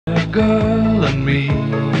girl and me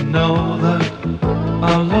know that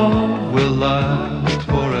our love will last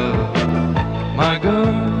forever. My girl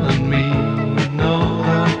and me know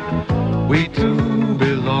that we two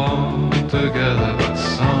belong together. But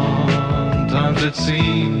sometimes it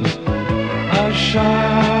seems I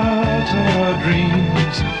shatter our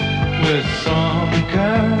dreams with some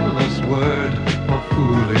careless word or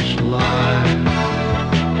foolish lie.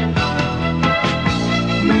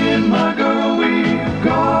 Me and my girl, we've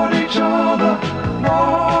got each other,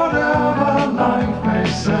 whatever life may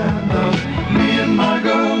send us. Me and my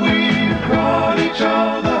girl, we've got each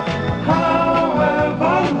other,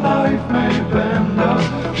 however life may bend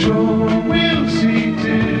us. Sure, we'll see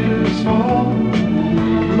tears fall.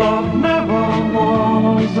 Love never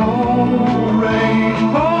was all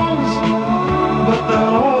rainbows, but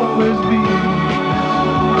there'll always be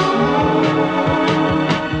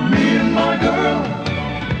me and my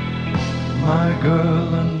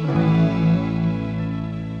girl and me.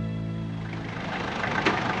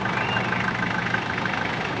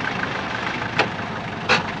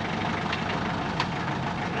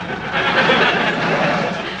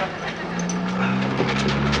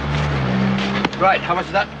 Right, how much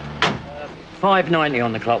is that? £5.90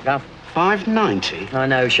 on the clock, Gov. £5.90? I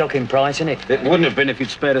know, shocking price, isn't it? It wouldn't have been if you'd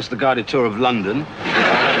spared us the guided tour of London.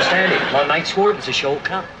 I understand it. My mate swore it was a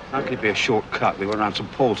shortcut. How could it be a shortcut? We went round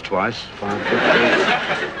St Paul's twice.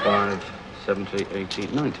 5.50, 5.70, 80,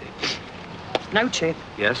 90. No tip.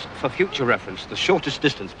 Yes, for future reference, the shortest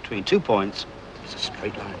distance between 2 points is a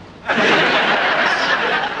straight line.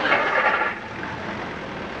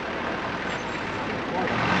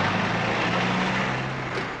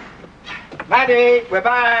 Maddie, we're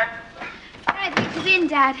back. I don't think she's in,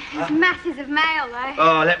 Dad. There's masses of mail, though.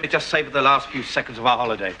 Oh, let me just savor the last few seconds of our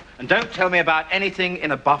holiday. And don't tell me about anything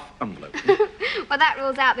in a buff envelope. Well, that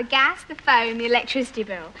rules out the gas, the phone, the electricity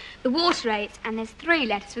bill, the water rates, and there's 3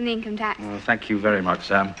 letters from the income tax. Oh, thank you very much,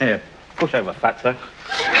 Sam. Here, push over, Fatso.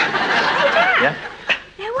 Dad! Yeah?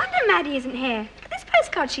 No wonder Maddie isn't here. Look at this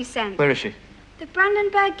postcard she sent. Where is she? The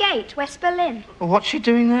Brandenburg Gate, West Berlin. Well, what's she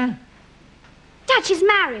doing there? Dad, she's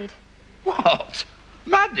married. What?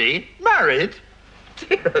 Maddie? Married?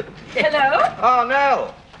 Hello? Oh,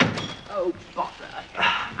 no. Oh, bother.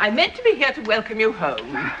 I meant to be here to welcome you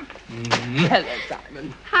home. Hello,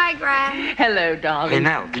 Simon. Hi, Gran. Hello, darling. Hey,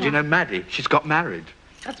 Nell, did you know Maddie? She's got married.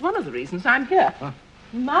 That's one of the reasons I'm here. Huh?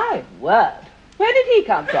 My word. Where did he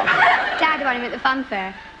come from? Dad won him at the fun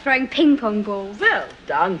fair, throwing ping-pong balls. Well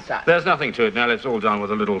done, Simon. There's nothing to it, Nell. It's all done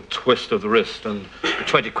with a little twist of the wrist and the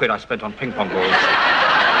 20 quid I spent on ping-pong balls.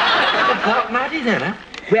 About Maddie, then, eh?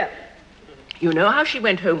 Well, you know how she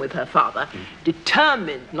went home with her father,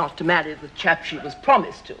 determined not to marry the chap she was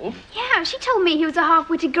promised to. Yeah, she told me he was a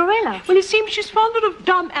half-witted gorilla. Well, it seems she's fonder of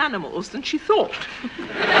dumb animals than she thought.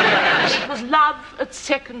 It was love at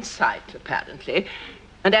second sight, apparently.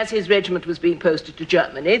 And as his regiment was being posted to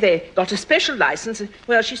Germany, they got a special license.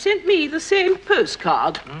 Well, she sent me the same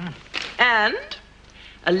postcard. And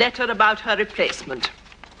a letter about her replacement.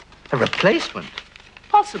 A replacement?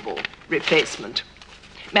 Possible replacement.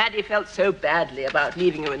 Maddie felt so badly about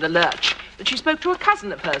leaving you in the lurch that she spoke to a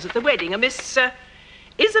cousin of hers at the wedding, a Miss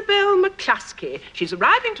Isobel McCluskey. She's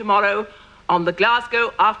arriving tomorrow on the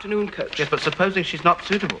Glasgow afternoon coach. Yes, but supposing she's not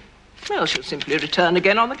suitable? Well, she'll simply return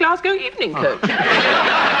again on the Glasgow evening coach.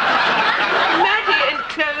 Maddie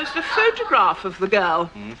enclosed a photograph of the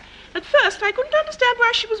girl. At first, I couldn't understand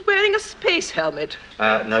why she was wearing a space helmet.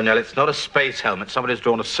 No, Nell, it's not a space helmet. Somebody's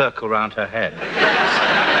drawn a circle round her head.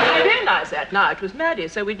 I realise that now. It was Maddie,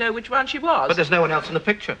 so we'd know which one she was. But there's no one else in the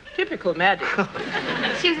picture. Typical Maddie.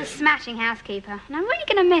 She was a smashing housekeeper, and I'm really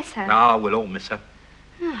going to miss her. Ah, we'll all miss her.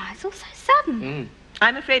 Oh, it's all so sudden.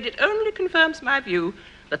 I'm afraid it only confirms my view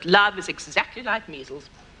that love is exactly like measles.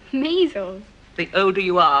 Measles? The older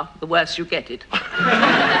you are, the worse you get it.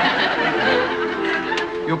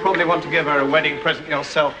 You'll probably want to give her a wedding present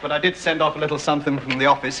yourself, but I did send off a little something from the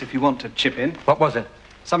office if you want to chip in. What was it?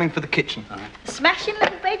 Something for the kitchen. A smashing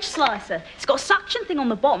little veg slicer. It's got a suction thing on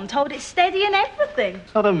the bottom, told it's steady and everything.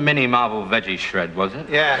 It's not a mini marble veggie shred, was it?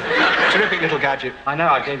 Yeah, terrific little gadget. I know,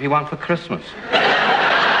 I gave you one for Christmas.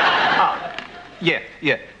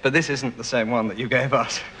 Yeah, but this isn't the same one that you gave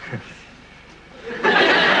us.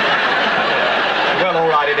 Well, all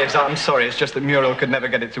right, it is. I'm sorry, it's just that Muriel could never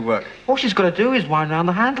get it to work. All she's got to do is wind round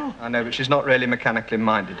the handle. I know, but she's not really mechanically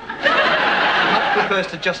minded. She prefers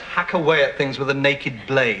to just hack away at things with a naked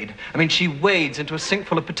blade. I mean, she wades into a sink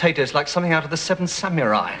full of potatoes like something out of the Seven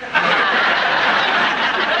Samurai.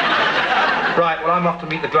 Right, well, I'm off to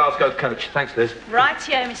meet the Glasgow coach. Thanks, Liz.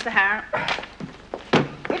 Rightio, Mr. Harrop.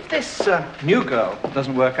 If this new girl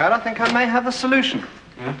doesn't work out, I think I may have a solution.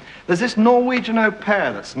 Yeah? There's this Norwegian au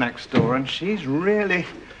pair that's next door, and she's really...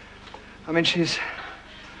 I mean, she's...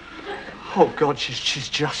 Oh, God, she's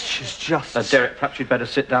just... Derek, perhaps you'd better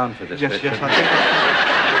sit down for this Yes, bit. yes,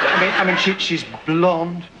 I think... she's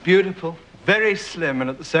blonde, beautiful, very slim, and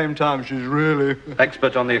at the same time, she's really...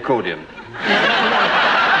 Expert on the accordion.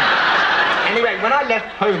 Anyway, when I left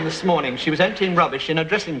home this morning, she was emptying rubbish in her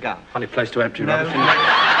dressing gown. Funny place to empty rubbish.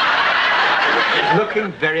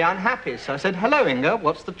 Looking very unhappy. So I said, hello, Inga,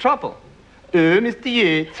 what's the trouble? Oh, Mr.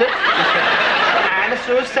 Yates. I'm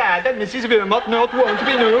so sad that Mrs. Wilmot not want to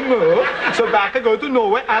be no more. So back I go to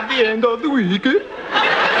Norway at the end of the week. See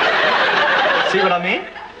what I mean?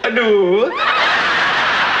 No.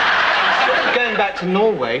 Going back to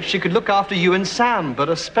Norway, she could look after you and Sam, but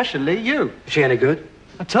especially you. Is she any good?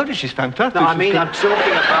 I told you she's fantastic. No, I mean, I'm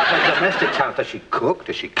talking about her domestic talent. Does she cook?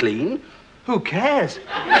 Does she clean? Who cares?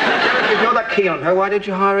 If you're that keen on her, why did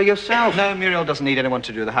you hire her yourself? No, Muriel doesn't need anyone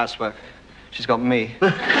to do the housework. She's got me.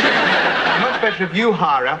 Much better if you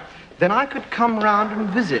hire her, then I could come round and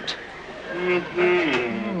visit.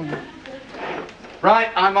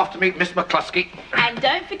 Right, I'm off to meet Miss McCluskey. And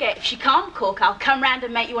don't forget, if she can't cook, I'll come round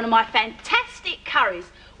and make you one of my fantastic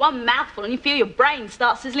curries. One mouthful and you feel your brain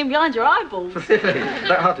start sizzling behind your eyeballs. Really?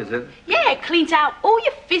 That hot, is it? Yeah, it cleans out all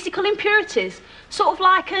your physical impurities. Sort of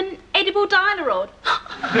like an edible dial-a-rod.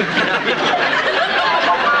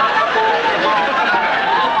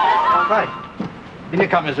 Right. In you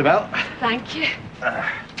come, Isobel. Thank you.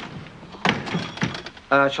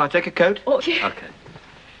 Shall I take a coat? Oh, yeah. Okay.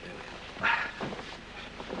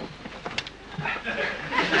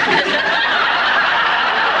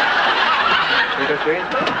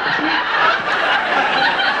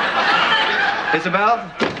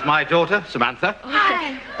 Isobel, my daughter, Samantha.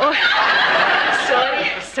 Hi. Oh,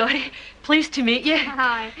 sorry. Pleased to meet you.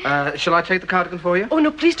 Hi. Shall I take the cardigan for you? Oh,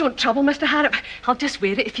 no, please don't trouble, Mr. Harrop. I'll just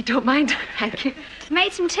wear it if you don't mind. Thank you.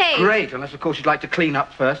 Made some tea. Great, unless, of course, you'd like to clean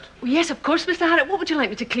up first. Oh, yes, of course, Mr. Harrop. What would you like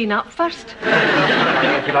me to clean up first?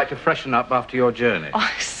 If you'd like to freshen up after your journey.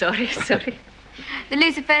 Oh, sorry. The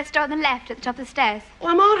Lucifer store on the left at the top of the stairs. Oh,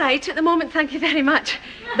 I'm all right at the moment, thank you very much.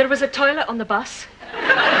 There was a toilet on the bus.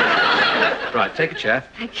 Right, take a chair.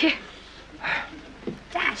 Thank you.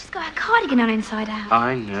 Dad, she's got her cardigan on inside out.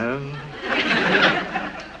 I know.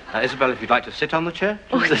 Isobel, if you'd like to sit on the chair.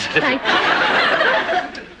 Oh, thank you.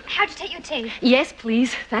 How'd you take your tea? Yes,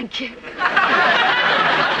 please, thank you. No,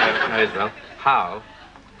 Isobel.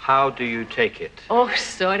 How do you take it? Oh,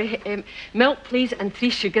 sorry. Milk, please, and 3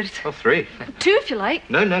 sugars. Oh, 3. 2, if you like.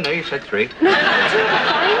 No, you said 3. No, 2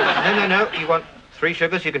 fine. No, you want 3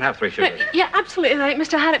 sugars? You can have 3 sugars. Yeah, absolutely right,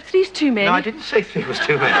 Mr. Harrop. 3's too many. No, I didn't say 3 was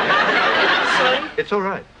too many. Sorry. It's all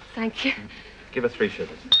right. Thank you. Give her 3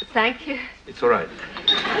 sugars. Thank you. It's all right.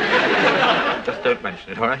 Just don't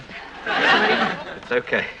mention it, all right? Sorry. It's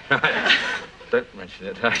okay. Right. Don't mention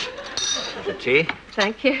it, right? Here's your tea.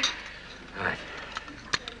 Thank you. Right.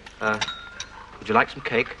 Would you like some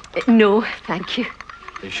cake? No, thank you.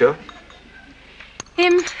 Are you sure?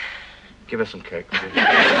 Give her some cake, will you?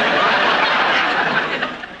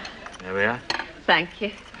 There we are. Thank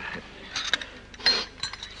you.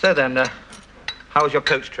 So then, how was your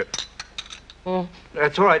coach trip? Oh.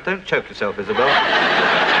 It's all right. Don't choke yourself, Isobel.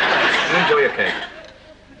 You enjoy your cake.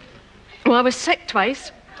 Well, I was sick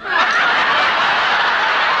twice.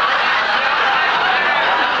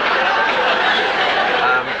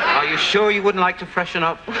 Are you sure you wouldn't like to freshen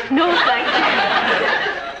up? No, thank you.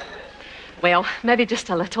 Well, maybe just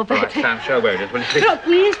a little bit. All right, Sam, show where it is, will you please? No,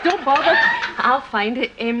 please, don't bother. I'll find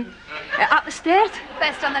it. Up the stairs?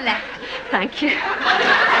 First on the left. Thank you.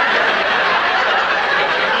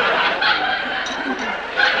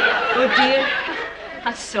 Oh, dear.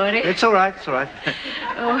 I'm sorry. It's all right, it's all right.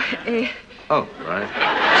 Oh, Oh, right.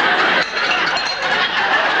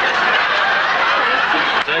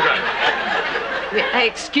 So, right.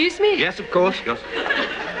 Excuse me? Yes, of course. Yes.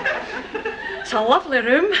 It's a lovely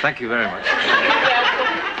room. Thank you very much.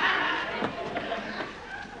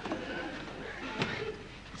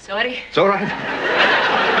 Sorry. It's all right.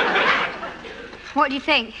 What do you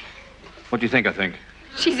think? What do you think I think?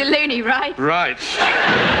 She's a loony, right? Right. Sorry.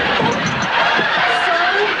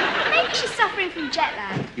 Maybe she's suffering from jet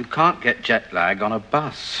lag. You can't get jet lag on a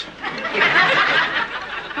bus.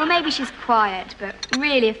 Or maybe she's quiet, but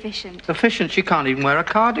really efficient. Efficient? She can't even wear a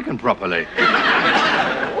cardigan properly.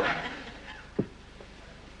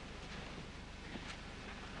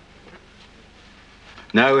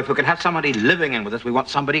 No, if we can have somebody living in with us, we want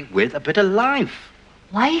somebody with a bit of life.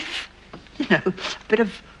 Life? You know, a bit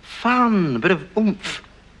of fun, a bit of oomph.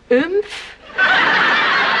 Oomph?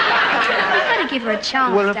 You've got to give her a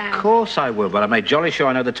chance, Well, of Dan. course I will, but I made jolly sure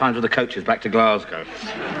I know the times of the coaches back to Glasgow.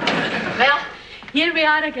 Well, here we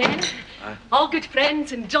are again. All good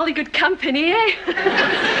friends and jolly good company, eh?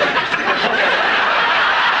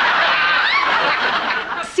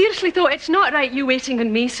 Seriously, though, it's not right you waiting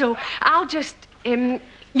on me, so I'll just,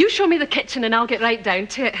 you show me the kitchen and I'll get right down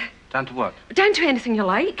to it. Down to what? Down to anything you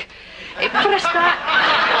like. For a start,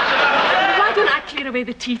 why don't I clear away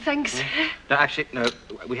the tea things? No, actually, no,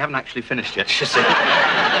 we haven't actually finished yet, she said.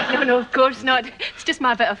 No, of course not. It's just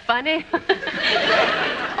my bit of fun, eh?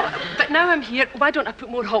 But now I'm here, why don't I put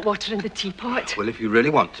more hot water in the teapot? Well, if you really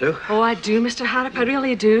want to. Oh, I do, Mr. Harrop, I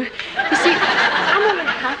really do. You see, I'm only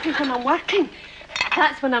happy when I'm working.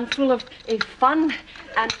 That's when I'm full of fun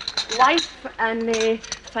and life and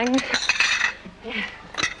things.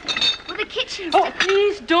 Well, the kitchen's... Oh,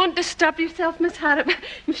 please don't disturb yourself, Miss Harrop.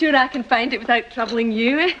 I'm sure I can find it without troubling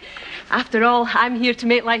you. After all, I'm here to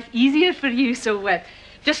make life easier for you, so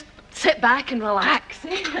just sit back and relax.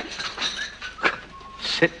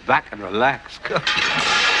 Sit back and relax. I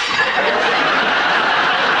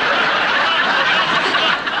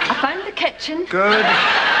found the kitchen. Good.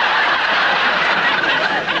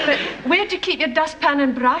 But where do you keep your dustpan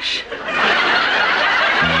and brush?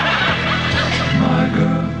 My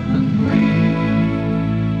girl and me.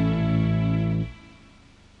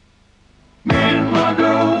 Me and my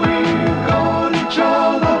girl, we got each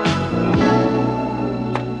other.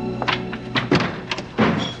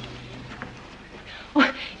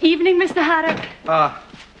 Oh, evening, Mr. Harrop.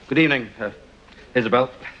 Good evening, Isobel.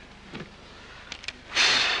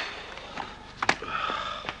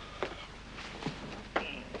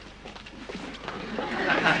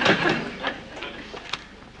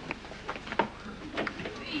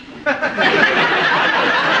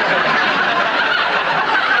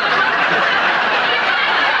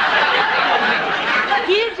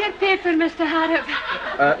 Here's your paper, Mr. Harrop.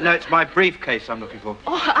 No, it's my briefcase I'm looking for.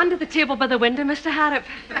 Oh, under the table by the window, Mr. Harrop.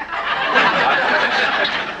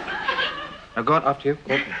 Now, go on, after you.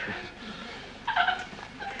 Go on.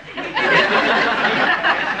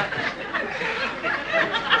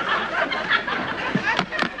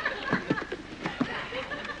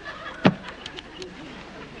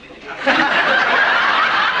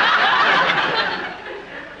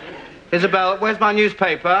 Isobel, where's my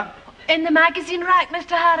newspaper? In the magazine rack,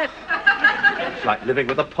 Mr. Harrop. It's like living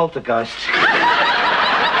with a poltergeist.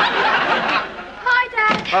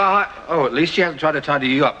 Hi, Dad. Hi. Oh, at least she hasn't tried to tidy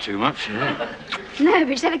you up too much. No, but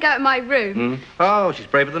she's had a go at my room. Oh, she's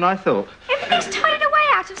braver than I thought. Everything's tidied away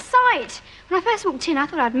out of sight. When I first walked in, I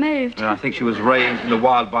thought I'd moved. Yeah, I think she was raised in the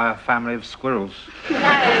wild by a family of squirrels.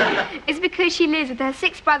 No, it's because she lives with her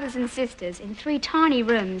 6 brothers and sisters in 3 tiny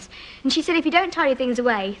rooms. And she said if you don't tidy things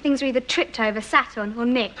away, things are either tripped over, sat on, or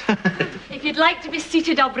nicked. If you'd like to be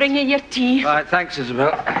seated, I'll bring you your tea. All right, thanks,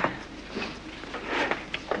 Isobel.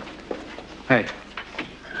 Hey,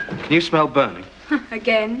 can you smell burning?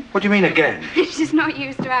 Again. What do you mean, again? She's not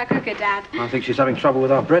used to our cooker, Dad. I think she's having trouble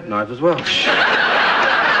with our bread knife as well.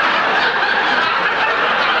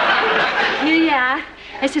 Here you are.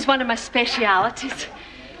 This is one of my specialities.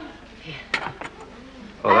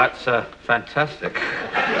 Oh, that's fantastic.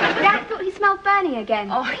 Dad thought he smelled burning again.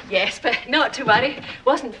 Oh, yes, but not to worry.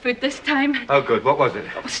 Wasn't food this time. Oh, good. What was it?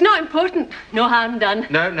 It's not important. No harm done.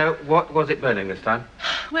 No. What was it burning this time?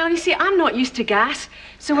 Well, you see, I'm not used to gas.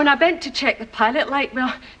 So when I bent to check the pilot light,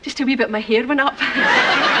 well, just a wee bit my hair went up.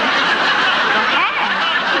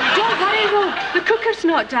 Don't worry, though. The cooker's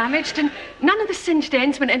not damaged, and none of the singed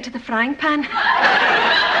ends went into the frying pan.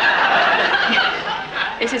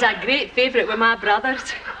 This is a great favourite with my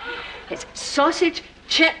brothers. It's sausage,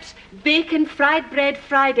 chips, bacon, fried bread,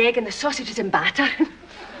 fried egg, and the sausage is in batter.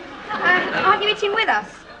 Aren't you eating with us?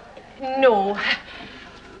 No.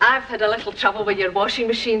 I've had a little trouble with your washing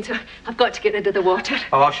machine, so I've got to get rid of the water.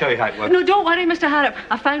 Oh, I'll show you how it works. No, don't worry, Mr. Harrop.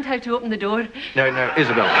 I found how to open the door. No,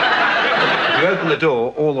 Isobel. If you open the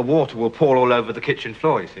door, all the water will pour all over the kitchen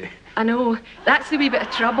floor, you see. I know. That's the wee bit of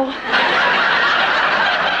trouble.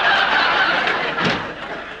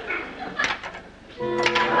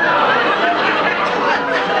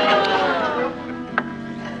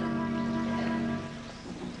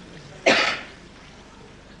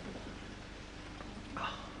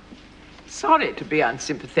 Sorry to be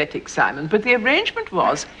unsympathetic, Simon, but the arrangement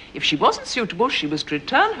was, if she wasn't suitable, she was to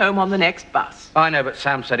return home on the next bus. I know, but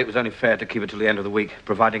Sam said it was only fair to keep her till the end of the week,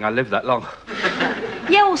 providing I live that long.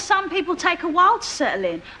 Yeah, well, some people take a while to settle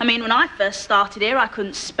in. I mean, when I first started here, I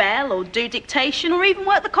couldn't spell or do dictation or even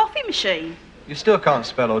work the coffee machine. You still can't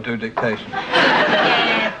spell or do dictation.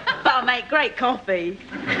 Yeah, but I make great coffee.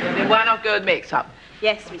 Then why not go and make some?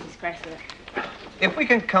 Yes, Mrs. Cressler. If we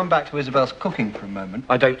can come back to Isabel's cooking for a moment.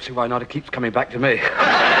 I don't see why not. It keeps coming back to me.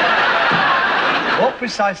 What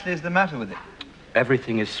precisely is the matter with it?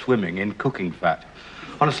 Everything is swimming in cooking fat.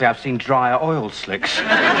 Honestly, I've seen drier oil slicks. But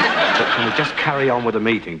can we just carry on with the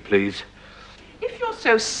meeting, please? If you're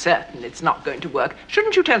so certain it's not going to work,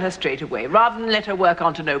 shouldn't you tell her straight away, rather than let her work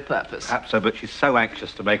on to no purpose? Perhaps so, but she's so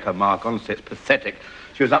anxious to make her mark. Honestly, it's pathetic.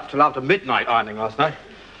 She was up till after midnight ironing last night.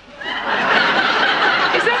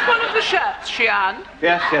 Is that one of the shirts she ironed?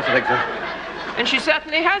 Yes, I think so. And she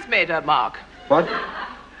certainly has made her mark. What?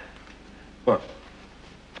 What?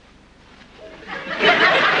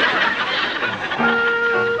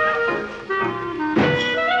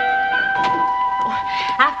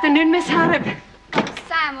 Afternoon, Miss Harrop.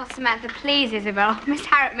 Sam or Samantha, please, Isobel. Miss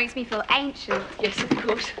Harrop makes me feel ancient. Yes, of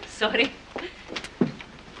course. Sorry.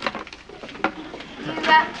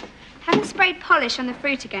 You haven't sprayed polish on the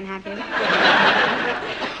fruit again, have you?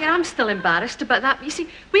 Yeah, I'm still embarrassed about that. You see,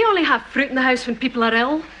 we only have fruit in the house when people are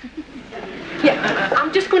ill. Yeah,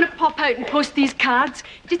 I'm just going to pop out and post these cards.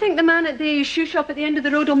 Do you think the man at the shoe shop at the end of the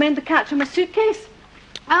road will mend the catch on my suitcase?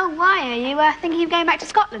 Oh, why? Are you thinking of going back to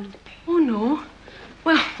Scotland? Oh, no.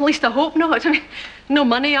 Well, at least I hope not. I mean, no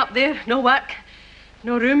money up there, no work,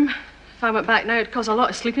 no room. If I went back now, it'd cause a lot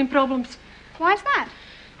of sleeping problems. Why's that?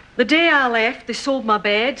 The day I left, they sold my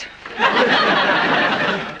bed.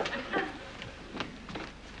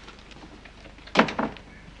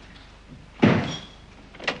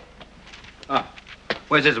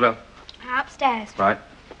 Where's Isobel? Upstairs. Right.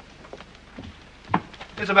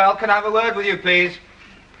 Isobel, can I have a word with you, please?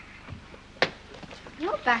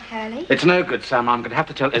 You're back early. It's no good, Sam. I'm going to have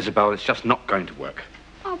to tell Isobel it's just not going to work.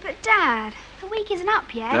 Oh, but Dad, the week isn't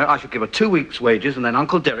up yet. No, I should give her 2 weeks' wages, and then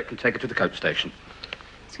Uncle Derek can take her to the coach station.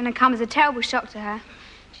 It's going to come as a terrible shock to her.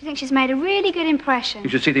 She thinks she's made a really good impression. You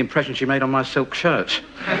should see the impression she made on my silk shirt.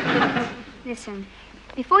 Listen,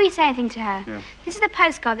 before you say anything to her, this is the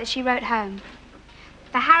postcard that she wrote home.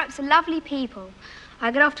 The Harrops are lovely people.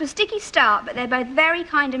 I got off to a sticky start, but they're both very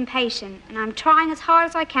kind and patient, and I'm trying as hard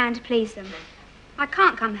as I can to please them. I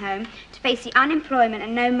can't come home to face the unemployment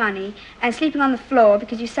and no money and sleeping on the floor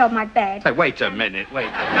because you sold my bed. Hey, wait a minute.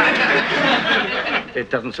 It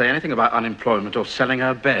doesn't say anything about unemployment or selling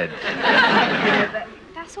her bed. No, but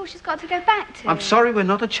that's all she's got to go back to. I'm sorry, we're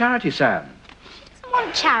not a charity, Sam. She doesn't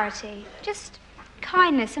want charity, just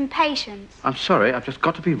kindness and patience. I'm sorry, I've just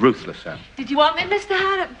got to be ruthless, Sam. Did you want me, Mr.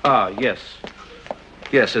 Harrop? Ah, yes.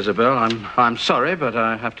 Yes, Isobel, I'm sorry, but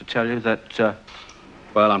I have to tell you that,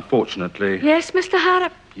 well, unfortunately... Yes, Mr.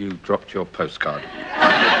 Harrop? You dropped your postcard.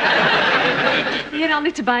 Here, I'll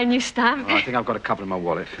need to buy a new stamp. Oh, I think I've got a couple in my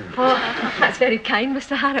wallet. Oh, that's very kind,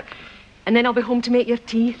 Mr. Harrop. And then I'll be home to make your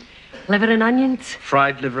tea. Liver and onions.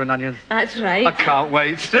 Fried liver and onions? That's right. I can't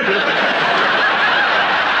wait.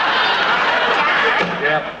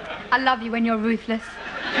 Yeah. I love you when you're ruthless.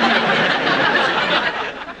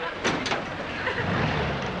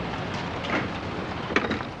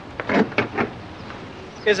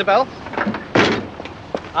 Isobel?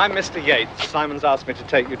 I'm Mr. Yates. Simon's asked me to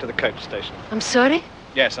take you to the coach station. I'm sorry?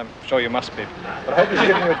 Yes, I'm sure you must be. But I hope he's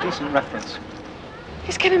giving you a decent reference.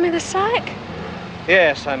 He's giving me the sack.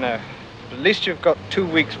 Yes, I know. But at least you've got 2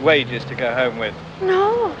 weeks' wages to go home with.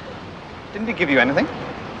 No. Didn't he give you anything?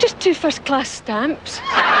 Just 2 first-class stamps.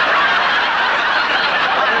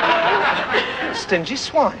 Stingy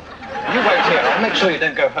swine. You wait here. I'll make sure you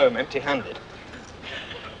don't go home empty-handed.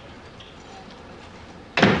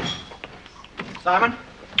 Simon?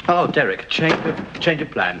 Oh, Derek, change of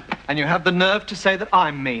plan. And you have the nerve to say that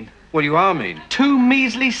I'm mean. Well, you are mean. 2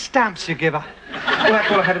 measly stamps, you give her. Well, that's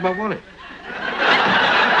all I had in my wallet.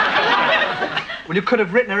 Well, you could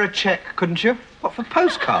have written her a cheque, couldn't you? What, for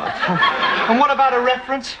postcards? And what about a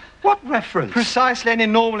reference? What reference? Precisely any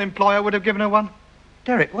normal employer would have given her one.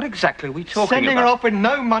 Derek, what exactly are we talking Sending about? her off with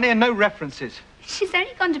no money and no references. She's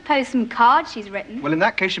only gone to post some cards she's written. Well, in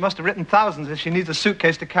that case, she must have written thousands if she needs a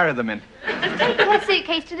suitcase to carry them in. Taken her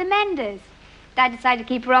suitcase to the menders. Dad decided to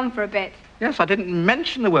keep her on for a bit. Yes, I didn't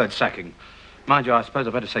mention the word sacking. Mind you, I suppose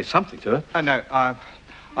I'd better say something to her. No,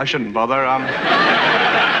 I shouldn't bother.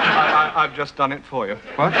 I've just done it for you.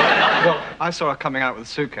 What? Well, I saw her coming out with a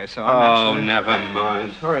suitcase, so I mentioned it. Never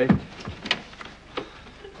mind. Sorry.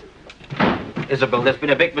 Isobel, there's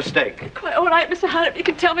been a big mistake. Quite all right, Mr. Harrop. You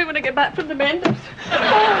can tell me when I get back from the menders.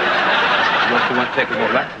 Well, she won't take me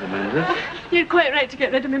back to the menders. You're quite right to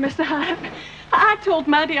get rid of me, Mr. Harrop. I told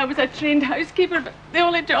Maddie I was a trained housekeeper, but the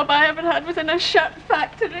only job I ever had was in a shirt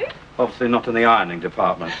factory. Obviously not in the ironing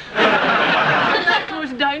department. That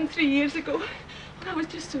closed down 3 years ago. I was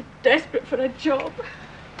just so desperate for a job.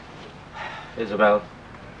 Isobel,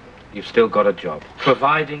 you've still got a job,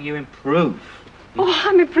 providing you improve. Oh,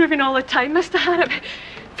 I'm improving all the time, Mr. Harrop.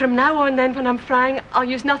 From now on, then, when I'm frying, I'll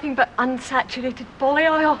use nothing but unsaturated poly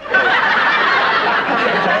oil.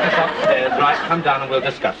 Upstairs, right, come down and we'll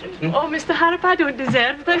discuss it. Oh, Mr. Harrop, I don't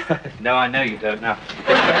deserve this. No, I know you don't now.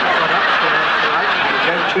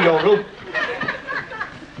 Go to your room.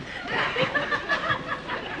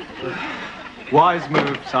 Wise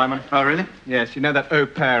move, Simon. Oh, really? Yes, you know that au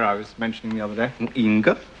pair I was mentioning the other day?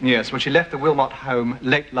 Inga? Yes, well, she left the Wilmot home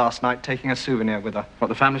late last night taking a souvenir with her. What,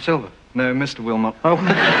 the family silver? No, Mr. Wilmot. Oh. See you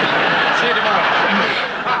tomorrow.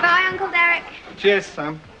 Bye, Uncle Derek. Cheers,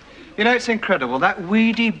 Sam. You know, it's incredible. That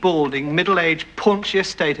weedy, balding, middle-aged, paunchy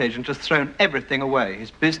estate agent has thrown everything away.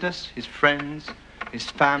 His business, his friends, his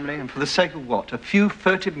family, and for the sake of what? A few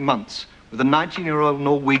furtive months with a 19-year-old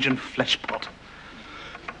Norwegian fleshpot.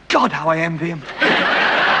 God, how I envy him.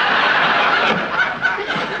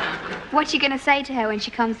 What are you going to say to her when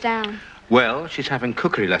she comes down? Well, she's having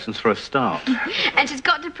cookery lessons for a start. And she's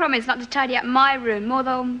got to promise not to tidy up my room more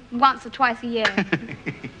than once or twice a year. What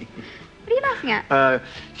are you laughing at?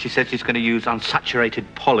 She said she's going to use unsaturated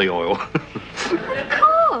poly oil. Of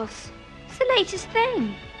course. It's the latest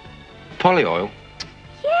thing. Poly oil?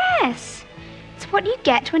 Yes. It's what you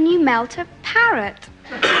get when you melt a parrot.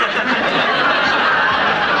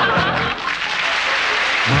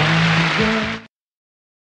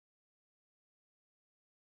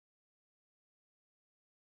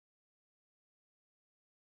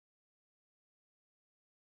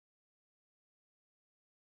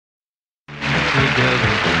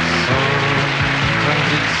 Together, sometimes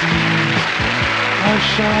it seems I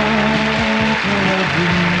shelter our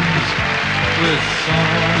dreams with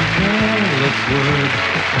some careless word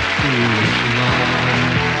of foolish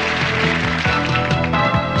love.